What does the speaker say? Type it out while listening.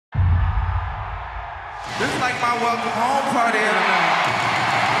This is like my welcome home party tonight.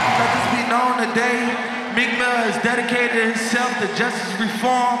 Let this be known today, Meek Mill has dedicated himself to justice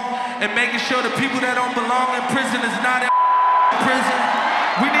reform and making sure the people that don't belong in prison is not in prison.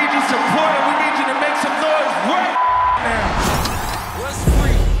 We need your support and we need you to make some noise right now. What's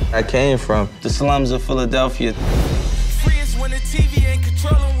free? I came from the slums of Philadelphia. Free is when the TV ain't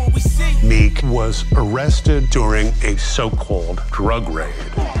controlling what we see. Meek was arrested during a so-called drug raid.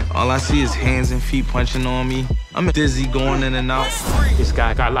 All I see is hands and feet punching on me. I'm dizzy going in and out. This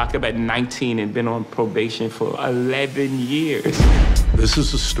guy got locked up at 19 and been on probation for 11 years. This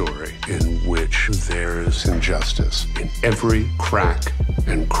is a story in which there is injustice in every crack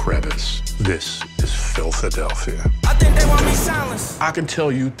and crevice. This is Philadelphia. I think they want me silenced. I can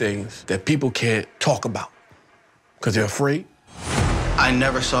tell you things that people can't talk about because they're afraid. I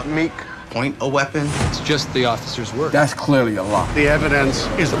never saw Meek point a weapon. It's just the officer's work. That's clearly a lie. The evidence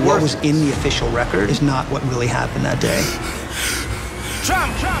is What was in the official record is not what really happened that day.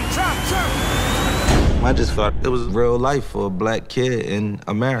 Trump. I just thought it was real life for a black kid in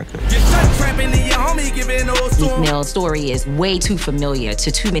America. Meek Mill's story is way too familiar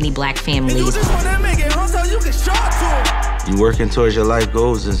to too many black families. You working towards your life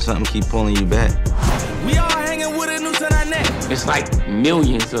goals and something keep pulling you back. We all hanging with a noose in our neck. It's like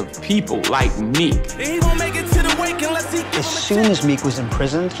millions of people like Meek. And he won't make it to the wake unless he As soon as Meek was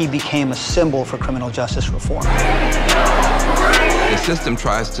imprisoned, he became a symbol for criminal justice reform. The system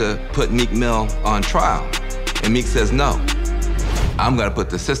tries to put Meek Mill on trial, and Meek says no. I'm gonna put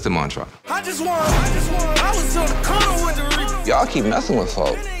the system on trial. I was on the corner with the Y'all keep messing with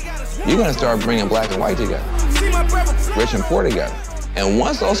folk, you're gonna start bringing black and white together, rich and poor together. And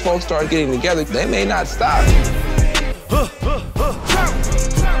once those folks start getting together, they may not stop.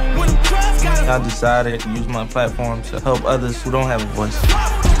 I decided to use my platform to help others who don't have a voice.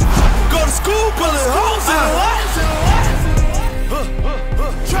 Go to school, bullet.